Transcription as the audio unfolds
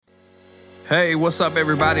Hey, what's up,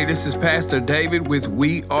 everybody? This is Pastor David with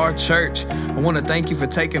We Are Church. I want to thank you for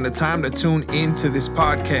taking the time to tune into this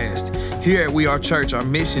podcast. Here at We Are Church, our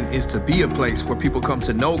mission is to be a place where people come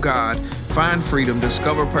to know God, find freedom,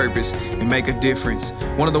 discover purpose, and make a difference.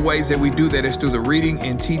 One of the ways that we do that is through the reading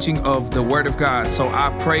and teaching of the Word of God. So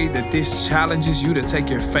I pray that this challenges you to take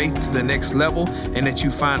your faith to the next level and that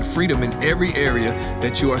you find freedom in every area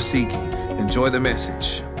that you are seeking. Enjoy the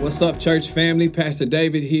message. What's up, church family? Pastor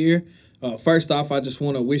David here. First off, I just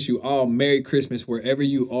want to wish you all Merry Christmas wherever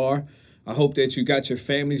you are. I hope that you got your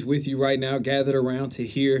families with you right now, gathered around to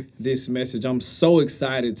hear this message. I'm so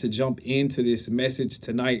excited to jump into this message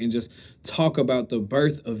tonight and just talk about the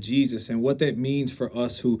birth of Jesus and what that means for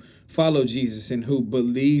us who follow Jesus and who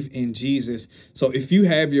believe in Jesus. So if you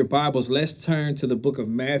have your Bibles, let's turn to the book of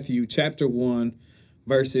Matthew, chapter 1,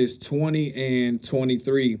 verses 20 and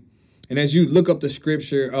 23. And as you look up the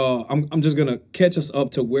scripture, I'm just going to catch us up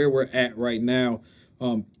to where we're at right now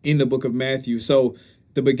in the book of Matthew. So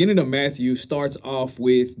the beginning of Matthew starts off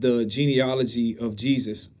with the genealogy of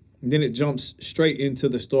Jesus. And then it jumps straight into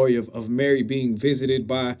the story of Mary being visited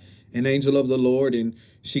by an angel of the Lord. And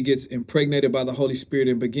she gets impregnated by the Holy Spirit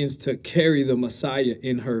and begins to carry the Messiah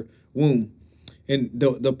in her womb. And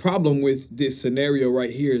the problem with this scenario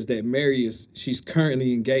right here is that Mary she's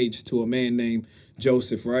currently engaged to a man named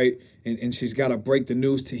Joseph, right? And she's got to break the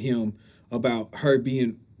news to him about her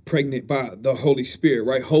being pregnant by the Holy Spirit,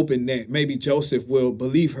 right? Hoping that maybe Joseph will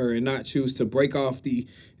believe her and not choose to break off the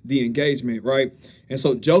engagement, right? And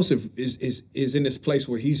so Joseph is in this place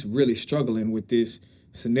where he's really struggling with this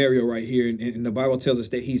scenario right here. And the Bible tells us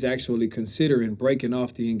that he's actually considering breaking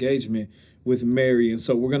off the engagement with Mary. And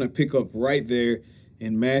so we're going to pick up right there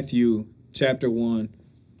in Matthew chapter 1,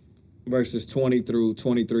 verses 20 through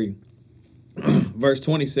 23. Verse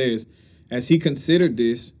 20 says, "As he considered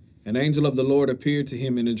this, an angel of the Lord appeared to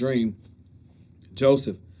him in a dream.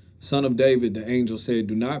 'Joseph, son of David,' the angel said,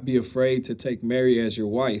 'do not be afraid to take Mary as your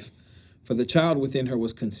wife, for the child within her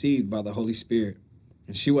was conceived by the Holy Spirit.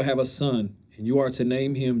 And she will have a son, and you are to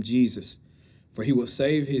name him Jesus, for he will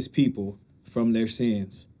save his people from their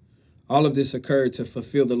sins.' All of this occurred to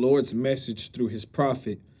fulfill the Lord's message through his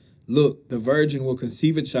prophet. 'Look, the virgin will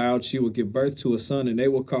conceive a child, she will give birth to a son, and they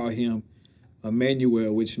will call him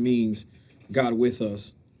Emmanuel,' which means God with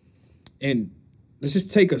us." And let's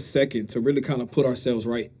just take a second to really kind of put ourselves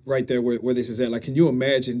right there where this is at. Like, can you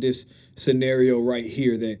imagine this scenario right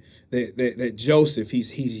here that Joseph,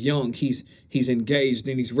 he's young, he's engaged,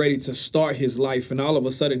 and he's ready to start his life, and all of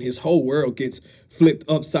a sudden his whole world gets flipped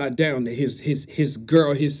upside down. His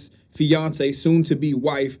girl, his fiance, soon to be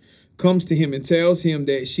wife, comes to him and tells him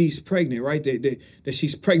that she's pregnant, right? That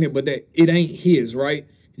she's pregnant, but that it ain't his, right?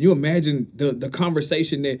 Can you imagine the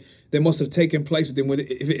conversation that must have taken place with him?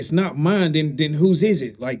 If it's not mine, then whose is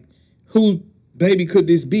it? Like, whose baby could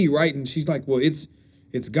this be, right? And she's like, well, it's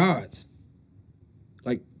God's.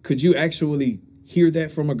 Like, could you actually hear that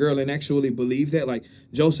from a girl and actually believe that? Like,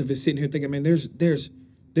 Joseph is sitting here thinking, man,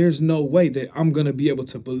 there's no way that I'm going to be able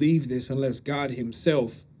to believe this unless God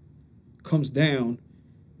himself comes down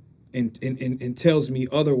and tells me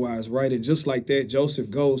otherwise, right? And just like that, Joseph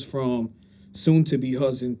goes from soon-to-be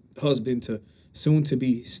husband to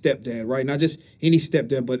soon-to-be stepdad, right? Not just any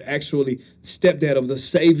stepdad, but actually stepdad of the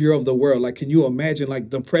Savior of the world. Like, can you imagine, like,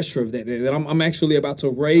 the pressure of that I'm actually about to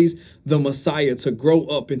raise the Messiah to grow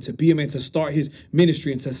up and to be a man, to start his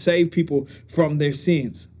ministry and to save people from their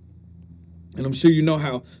sins. And I'm sure you know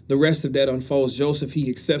how the rest of that unfolds. Joseph, he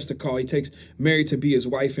accepts the call. He takes Mary to be his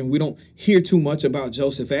wife. And we don't hear too much about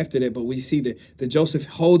Joseph after that, but we see that Joseph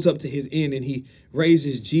holds up to his end and he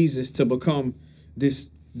raises Jesus to become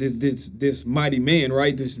this mighty man,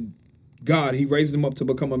 right? This God. He raises him up to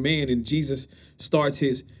become a man, and Jesus starts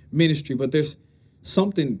his ministry. But there's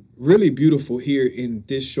something really beautiful here in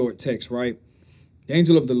this short text, right? The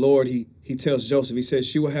angel of the Lord, he tells Joseph, he says,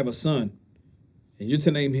 she will have a son. And you're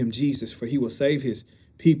to name him Jesus, for he will save his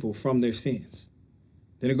people from their sins.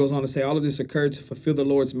 Then it goes on to say, all of this occurred to fulfill the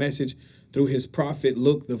Lord's message through his prophet.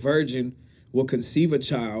 Look, the virgin will conceive a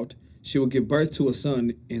child. She will give birth to a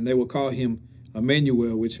son, and they will call him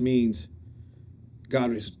Emmanuel, which means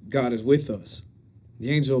God is with us.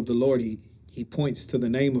 The angel of the Lord, he points to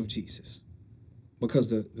the name of Jesus, because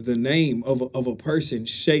the name of a person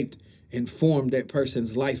shaped and formed that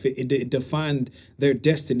person's life. It defined their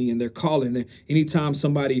destiny and their calling. Anytime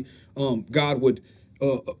somebody,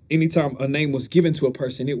 anytime a name was given to a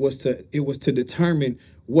person, it was to determine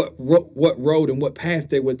what road and what path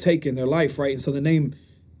they would take in their life, right? And so the name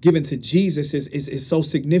given to Jesus is so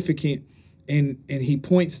significant, and he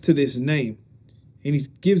points to this name. And he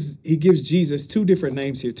gives Jesus two different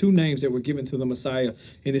names here, two names that were given to the Messiah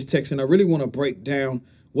in this text. And I really want to break down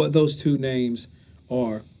what those two names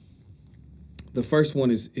are. The first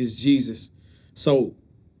one is Jesus. So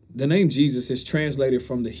the name Jesus is translated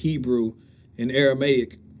from the Hebrew and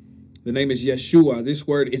Aramaic. The name is Yeshua. This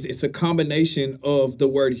word it's a combination of the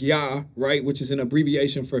word Yah, right, which is an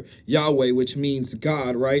abbreviation for Yahweh, which means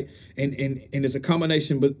God, right? And it's a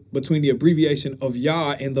combination between the abbreviation of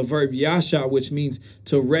Yah and the verb Yasha, which means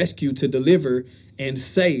to rescue, to deliver, and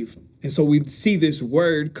save. And so we see this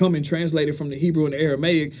word coming translated from the Hebrew and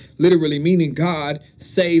Aramaic, literally meaning God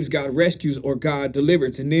saves, God rescues, or God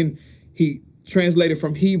delivers. And then he translated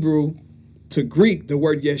from Hebrew to Greek, the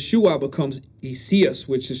word Yeshua becomes Isias,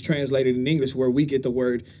 which is translated in English, where we get the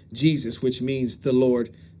word Jesus, which means the Lord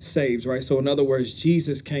saves, right? So in other words,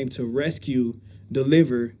 Jesus came to rescue,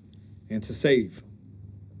 deliver, and to save.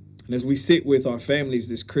 And as we sit with our families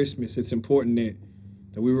this Christmas, it's important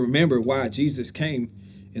that we remember why Jesus came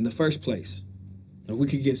in the first place. And we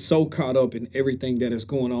could get so caught up in everything that is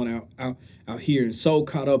going on out here, and so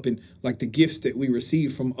caught up in like the gifts that we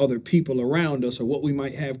receive from other people around us, or what we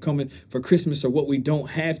might have coming for Christmas, or what we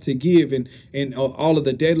don't have to give, and all of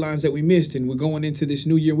the deadlines that we missed, and we're going into this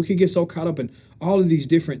new year. We could get so caught up in all of these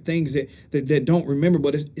different things that don't remember,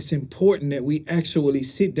 but it's important that we actually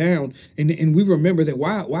sit down and we remember that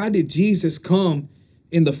why did Jesus come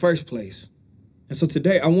in the first place? And so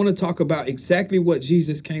today I want to talk about exactly what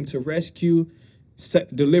Jesus came to rescue,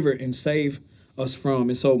 deliver, and save us from.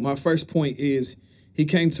 And so my first point is he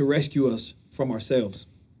came to rescue us from ourselves.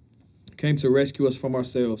 He came to rescue us from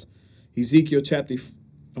ourselves. Ezekiel chapter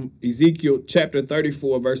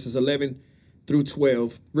 34, verses 11 through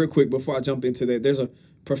 12. Real quick before I jump into that, there's a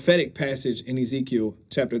prophetic passage in Ezekiel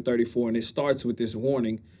chapter 34, and it starts with this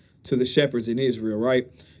warning to the shepherds in Israel, right?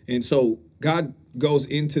 And so God goes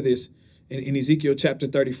into this in Ezekiel chapter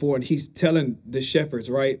 34, and he's telling the shepherds,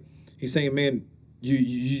 right? He's saying, man,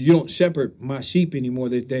 you don't shepherd my sheep anymore,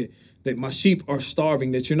 that my sheep are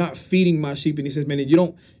starving, that you're not feeding my sheep. And he says, man,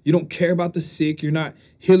 you don't care about the sick, you're not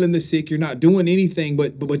healing the sick, you're not doing anything,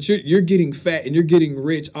 but you're getting fat and you're getting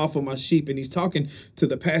rich off of my sheep. And he's talking to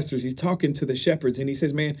the pastors, he's talking to the shepherds, and he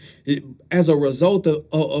says, man, as a result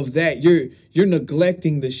of that, you're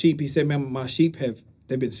neglecting the sheep. He said, man, my sheep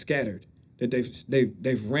they've been scattered, that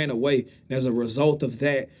they've ran away. And as a result of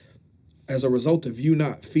that, as a result of you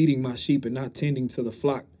not feeding my sheep and not tending to the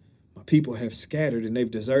flock, my people have scattered and they've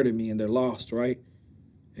deserted me and they're lost, right?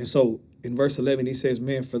 And so in verse 11, he says,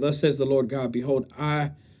 man, for thus says the Lord God, behold,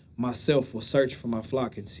 I myself will search for my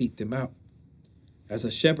flock and seek them out. As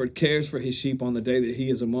a shepherd cares for his sheep on the day that he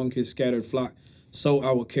is among his scattered flock, so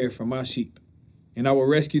I will care for my sheep. And I will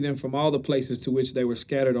rescue them from all the places to which they were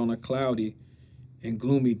scattered on a cloudy and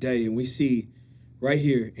gloomy day. And we see right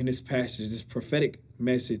here in this passage, this prophetic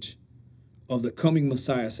message of the coming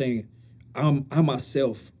Messiah saying, I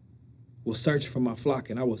myself will search for my flock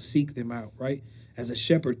and I will seek them out, right? As a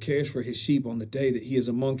shepherd cares for his sheep on the day that he is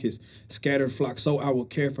among his scattered flock, so I will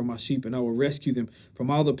care for my sheep and I will rescue them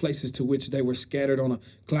from all the places to which they were scattered on a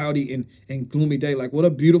cloudy and gloomy day. Like, what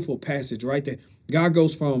a beautiful passage, right? That God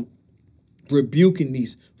goes from rebuking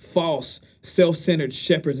these false, self-centered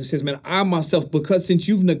shepherds and says, man, I myself, because since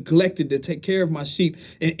you've neglected to take care of my sheep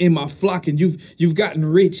in my flock, and you've gotten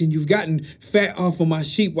rich and you've gotten fat off of my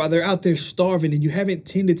sheep while they're out there starving and you haven't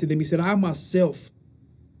tended to them, he said, I myself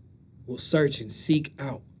will search and seek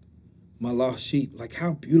out my lost sheep. Like,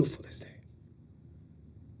 how beautiful is that?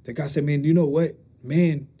 That God said, man, you know what?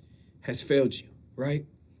 Man has failed you, right?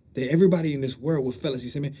 That everybody in this world will fail us. He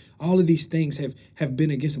said, man, all of these things have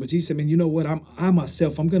been against him. But Jesus said, man, you know what? I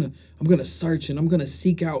myself, I'm gonna search and I'm gonna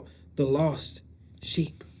seek out the lost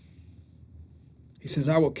sheep. He says,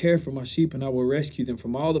 I will care for my sheep and I will rescue them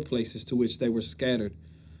from all the places to which they were scattered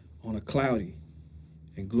on a cloudy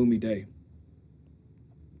and gloomy day.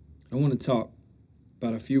 I want to talk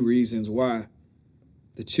about a few reasons why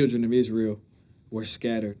the children of Israel were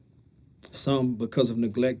scattered. Some because of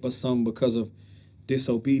neglect, but some because of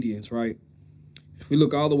disobedience, right? If we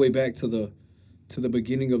look all the way back to the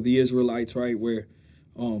beginning of the Israelites, right, where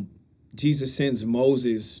Jesus sends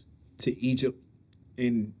Moses to Egypt,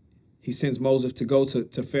 and he sends Moses to go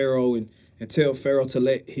to Pharaoh and tell Pharaoh to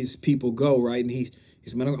let his people go, right? And he's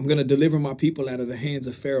man, I'm going to deliver my people out of the hands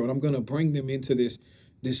of Pharaoh, and I'm going to bring them into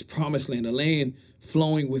this promised land, a land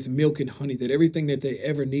flowing with milk and honey, that everything that they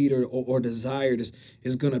ever need or desired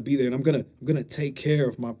is going to be there. And I'm going to take care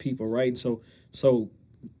of my people, right? And so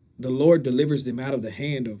the Lord delivers them out of the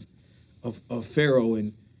hand of Pharaoh,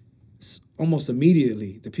 and almost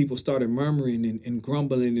immediately the people started murmuring and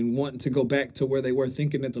grumbling and wanting to go back to where they were,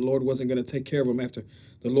 thinking that the Lord wasn't going to take care of them after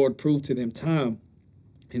the Lord proved to them time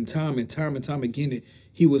and time again that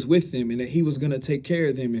he was with them and that he was going to take care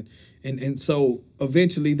of them. And so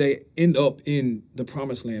eventually they end up in the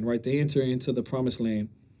promised land, right? They enter into the promised land.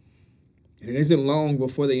 And it isn't long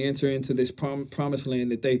before they enter into this promised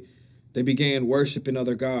land that they began worshiping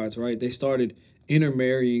other gods, right? They started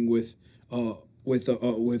intermarrying with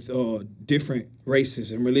different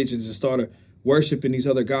races and religions and started worshiping these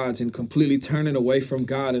other gods and completely turning away from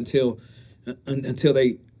God until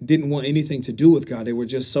they didn't want anything to do with God. They were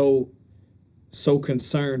just so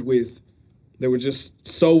concerned with, they were just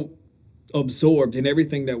so absorbed in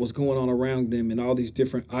everything that was going on around them and all these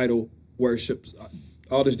different idol worships,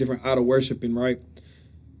 all this different idol worshiping, right?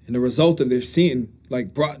 And the result of their sin,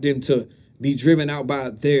 like, brought them to be driven out by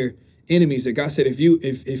their enemies. That God said, if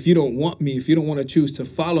you don't want me, if you don't want to choose to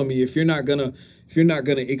follow me, if you're not gonna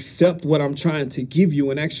accept what I'm trying to give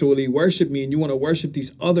you and actually worship me, and you want to worship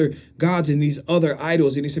these other gods and these other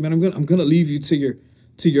idols, and he said, man, I'm gonna leave you to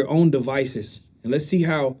your own devices, and let's see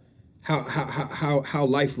how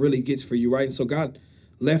life really gets for you, right? And so God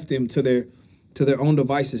left them to their own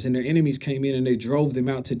devices, and their enemies came in and they drove them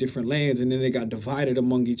out to different lands, and then they got divided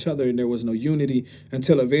among each other, and there was no unity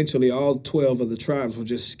until eventually all 12 of the tribes were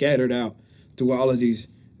just scattered out through all of these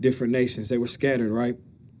different nations. They were scattered, right?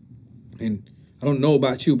 And I don't know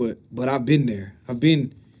about you, but I've been there. I've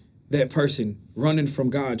been that person running from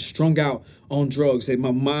God, strung out on drugs, that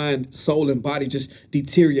my mind, soul, and body just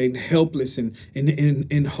deteriorating, helpless and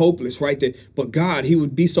hopeless, right? But God, he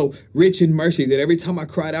would be so rich in mercy that every time I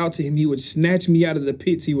cried out to him, he would snatch me out of the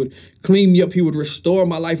pits. He would clean me up. He would restore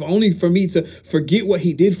my life, only for me to forget what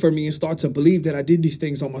he did for me and start to believe that I did these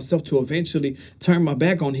things on myself, to eventually turn my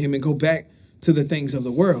back on him and go back to the things of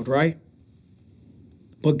the world, right?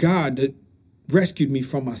 But God rescued me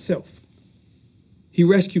from myself. He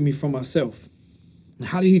rescued me from myself. And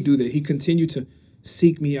how did he do that? He continued to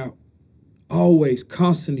seek me out, always,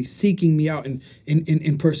 constantly seeking me out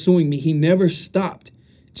and pursuing me. He never stopped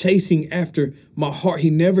chasing after my heart. He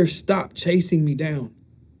never stopped chasing me down.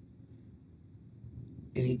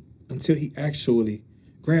 And until he actually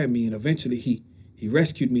grabbed me, and eventually he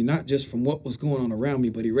rescued me, not just from what was going on around me,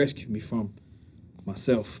 but he rescued me from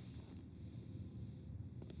myself.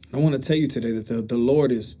 I want to tell you today that the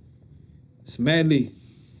Lord is madly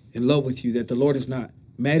in love with you, that the Lord is not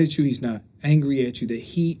mad at you. He's not angry at you, that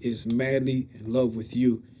he is madly in love with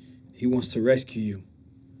you. He wants to rescue you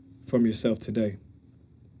from yourself today.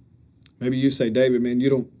 Maybe you say, David, man, you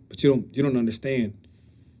don't understand.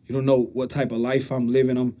 You don't know what type of life I'm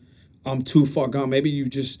living. I'm too far gone. Maybe you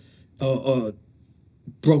just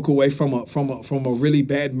broke away from a really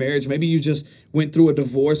bad marriage. Maybe you just went through a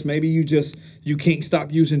divorce. Maybe you can't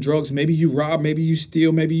stop using drugs. Maybe you rob. Maybe you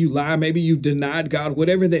steal. Maybe you lie. Maybe you denied God.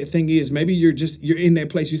 Whatever that thing is. Maybe you're in that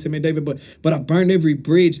place. You say, man, David, but I burned every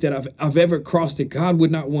bridge that I've ever crossed. That God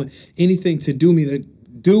would not want anything to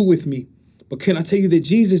do with me. But can I tell you that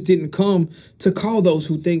Jesus didn't come to call those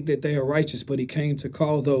who think that they are righteous, but he came to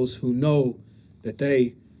call those who know that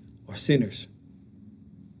they are sinners.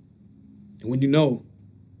 And when you know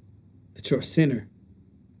that you're a sinner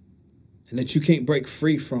and that you can't break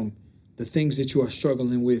free from the things that you are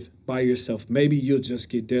struggling with by yourself, maybe you'll just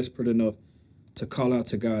get desperate enough to call out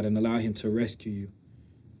to God and allow him to rescue you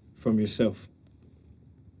from yourself.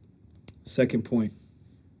 Second point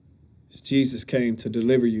is Jesus came to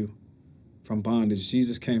deliver you from bondage.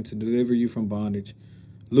 Jesus came to deliver you from bondage.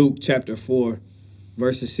 Luke chapter 4,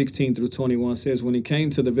 verses 16 through 21 says, when he came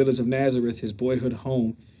to the village of Nazareth, his boyhood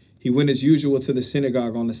home, he went as usual to the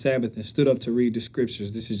synagogue on the Sabbath and stood up to read the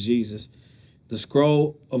scriptures. This is Jesus. The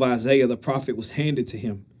scroll of Isaiah the prophet was handed to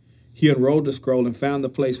him. He unrolled the scroll and found the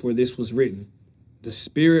place where this was written. The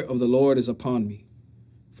Spirit of the Lord is upon me,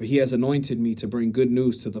 for he has anointed me to bring good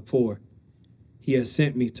news to the poor. He has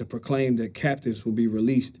sent me to proclaim that captives will be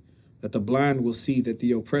released, that the blind will see, that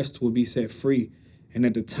the oppressed will be set free, and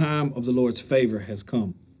that the time of the Lord's favor has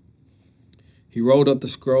come. He rolled up the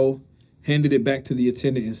scroll, handed it back to the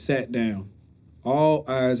attendant, and sat down. All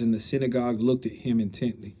eyes in the synagogue looked at him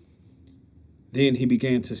intently. Then he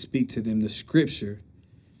began to speak to them. The scripture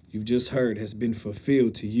you've just heard has been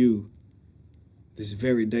fulfilled to you this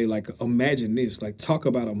very day. Like, imagine this, like, talk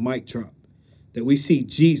about a mic drop. That we see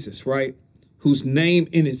Jesus, right? Whose name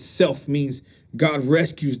in itself means God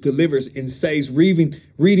rescues, delivers, and saves. Reading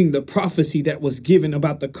the prophecy that was given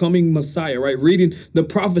about the coming Messiah, right? Reading the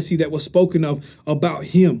prophecy that was spoken of about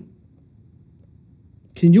him.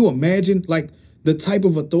 Can you imagine, like, the type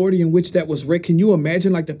of authority in which that was read. Can you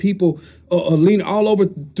imagine, like, the people lean all over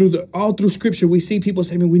all through Scripture? We see people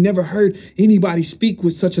say, "Man, we never heard anybody speak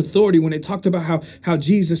with such authority." When they talked about how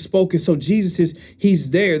Jesus spoke, and so he's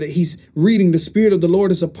there, that he's reading, "The Spirit of the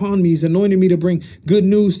Lord is upon me. He's anointed me to bring good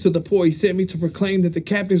news to the poor. He sent me to proclaim that the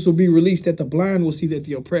captives will be released, that the blind will see, that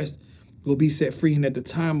the oppressed will be set free, and that the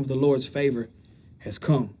time of the Lord's favor has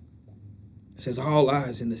come." It says all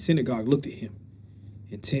eyes in the synagogue looked at him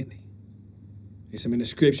intently. It's in the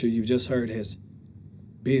scripture you've just heard has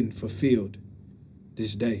been fulfilled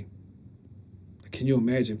this day. Can you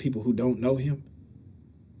imagine people who don't know him,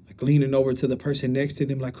 like, leaning over to the person next to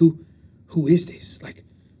them, like, who is this? Like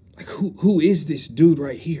who is this dude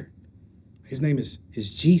right here? His name is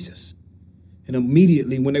Jesus. And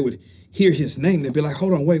immediately when they would hear his name, they'd be like,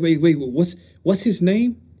 "Hold on, wait, what's his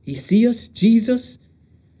name? Isias, Jesus?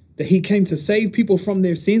 That he came to save people from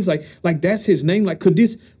their sins? Like that's his name? Like, could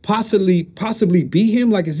this possibly be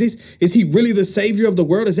him? Like, is he really the savior of the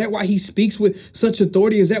world? Is that why he speaks with such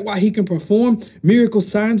authority? Is that why he can perform miracle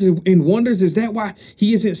signs and wonders? Is that why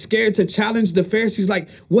he isn't scared to challenge the Pharisees? Like,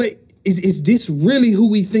 what is this really who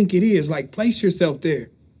we think it is?" Like, place yourself there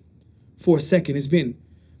for a second. It's been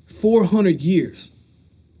 400 years.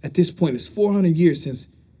 At this point, it's 400 years since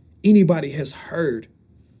anybody has heard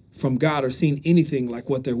from God or seen anything like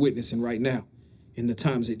what they're witnessing right now in the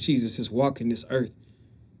times that Jesus is walking this earth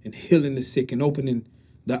and healing the sick and opening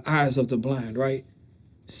the eyes of the blind, right?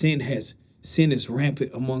 Sin is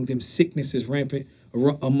rampant among them. Sickness is rampant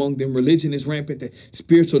among them. Religion is rampant. The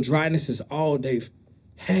spiritual dryness is all they've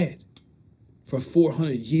had for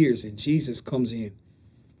 400 years. And Jesus comes in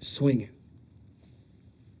swinging.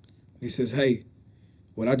 He says, "Hey,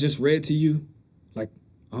 what I just read to you, like,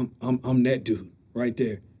 I'm that dude right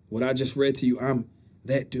there. What I just read to you, I'm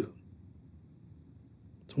that dude."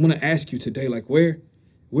 So I want to ask you today, like, where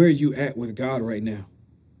are you at with God right now?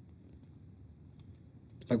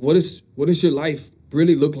 Like, what does your life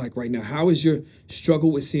really look like right now? How is your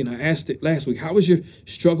struggle with sin? I asked it last week. How is your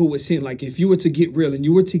struggle with sin? Like, if you were to get real and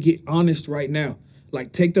you were to get honest right now,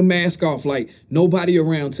 like, take the mask off, like, nobody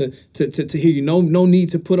around to hear you. No need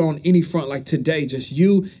to put on any front. Like, today, just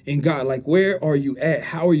you and God. Like, where are you at?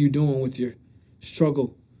 How are you doing with your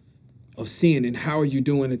struggle of sin? And how are you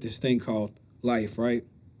doing at this thing called life, right?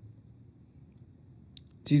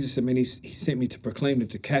 Jesus said, "Man, he sent me to proclaim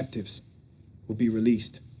that the captives will be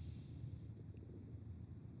released."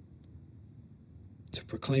 To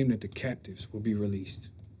proclaim that the captives will be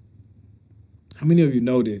released. How many of you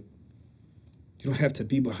know that you don't have to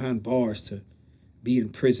be behind bars to be in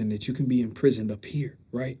prison, that you can be imprisoned up here,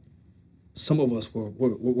 right? Some of us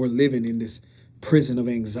we're living in this prison of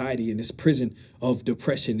anxiety, in this prison of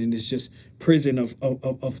depression, in this just prison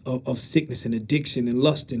of sickness and addiction and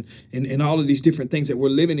lust and all of these different things, that we're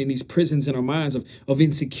living in these prisons in our minds of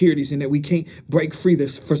insecurities, and that we can't break free.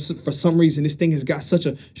 This for some reason, this thing has got such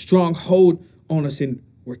a strong hold on us, and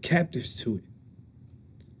we're captives to it.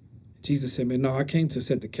 Jesus said, "Man, no, I came to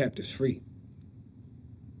set the captives free."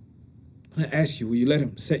 I'm going to ask you, will you let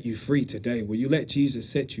him set you free today? Will you let Jesus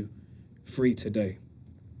set you free today?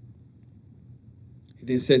 He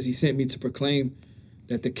then says, "He sent me to proclaim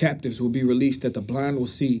that the captives will be released, that the blind will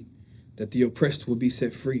see, that the oppressed will be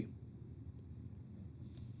set free."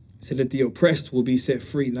 He said that the oppressed will be set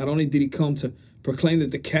free. Not only did he come to proclaim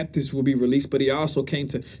that the captives will be released, but he also came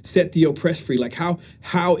to set the oppressed free. Like, how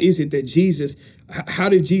is it that how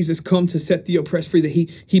did Jesus come to set the oppressed free? That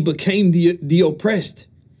he became the oppressed.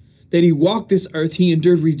 That he walked this earth, he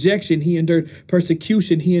endured rejection, he endured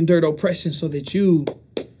persecution, he endured oppression, so that you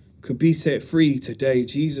could be set free today.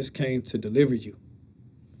 Jesus came to deliver you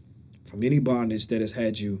from any bondage that has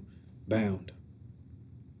had you bound.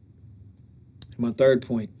 And my third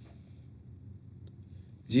point,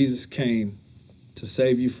 Jesus came to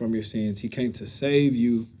save you from your sins. He came to save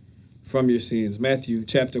you from your sins. Matthew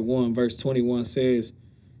chapter 1, verse 21 says,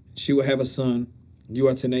 "She will have a son. You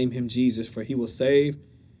are to name him Jesus, for he will save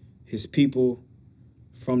his people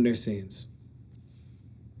from their sins."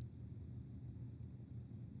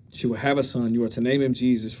 She will have a son. You are to name him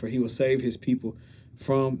Jesus, for he will save his people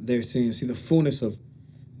from their sins. See, the fullness of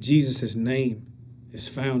Jesus' name is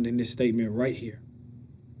found in this statement right here.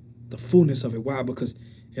 The fullness of it. Why? Because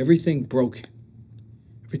everything broken,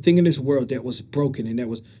 everything in this world that was broken and that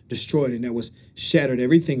was destroyed and that was shattered,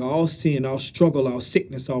 everything, all sin, all struggle, all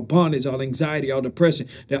sickness, all bondage, all anxiety, all depression,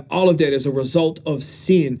 that all of that is a result of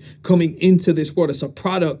sin coming into this world. It's a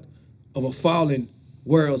product of a fallen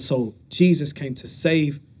world. So Jesus came to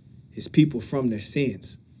save his people from their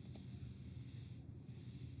sins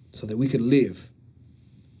so that we could live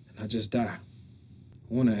and not just die.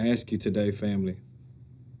 I want to ask you today, family,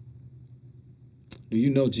 Do you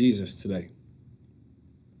know Jesus today?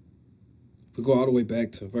 If we go all the way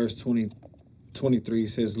back to verse 23, it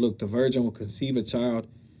says, look, the virgin will conceive a child.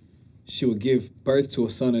 She will give birth to a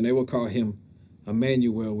son, and they will call him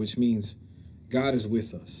Emmanuel, which means God is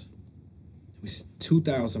with us.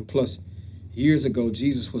 2,000 plus years ago,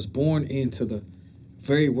 Jesus was born into the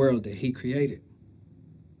very world that he created.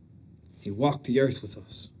 He walked the earth with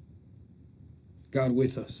us. God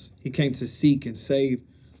with us. He came to seek and save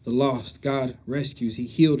the lost. God rescues. He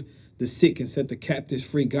healed the sick and set the captives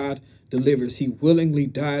free. God delivers. He willingly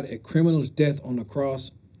died a criminal's death on the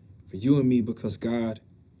cross for you and me because God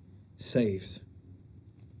saves.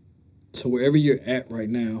 So wherever you're at right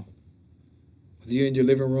now, whether you're in your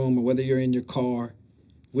living room or whether you're in your car,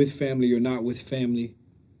 with family or not with family,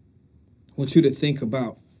 I want you to think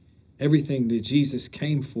about everything that Jesus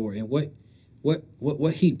came for and what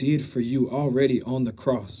he did for you already on the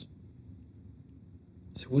cross.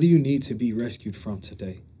 So what do you need to be rescued from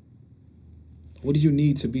today? What do you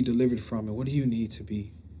need to be delivered from, and what do you need to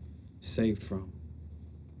be saved from?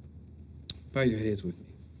 Bow your heads with me.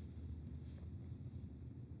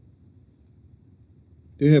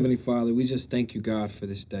 Dear Heavenly Father, we just thank you, God, for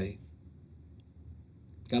this day.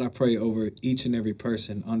 God, I pray over each and every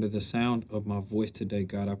person under the sound of my voice today,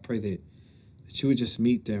 God. I pray that you would just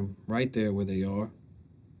meet them right there where they are.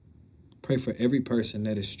 Pray for every person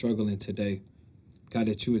that is struggling today, God,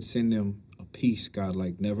 that you would send them a peace, God,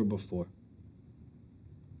 like never before.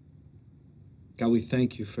 God, we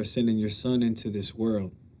thank you for sending your Son into this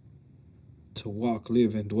world to walk,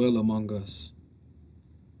 live, and dwell among us,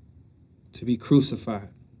 to be crucified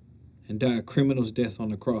and die a criminal's death on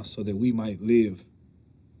the cross so that we might live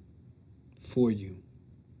for you.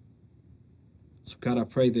 So, God, I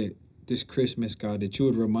pray that this Christmas, God, that you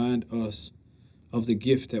would remind us of the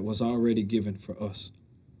gift that was already given for us.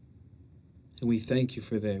 And we thank you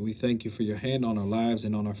for that. We thank you for your hand on our lives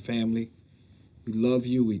and on our family. We love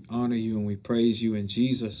you, we honor you, and we praise you in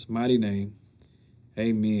Jesus' mighty name.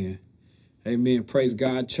 Amen. Amen. Praise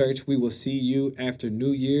God, church. We will see you after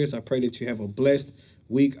New Year's. I pray that you have a blessed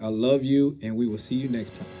week. I love you, and we will see you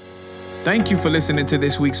next time. Thank you for listening to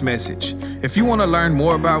this week's message. If you want to learn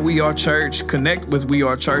more about We Are Church, connect with We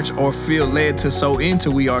Are Church, or feel led to sow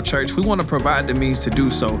into We Are Church, we want to provide the means to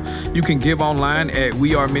do so. You can give online at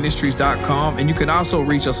weareministries.com, and you can also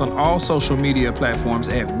reach us on all social media platforms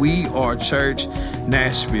at We Are Church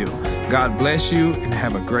Nashville. God bless you and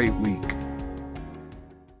have a great week.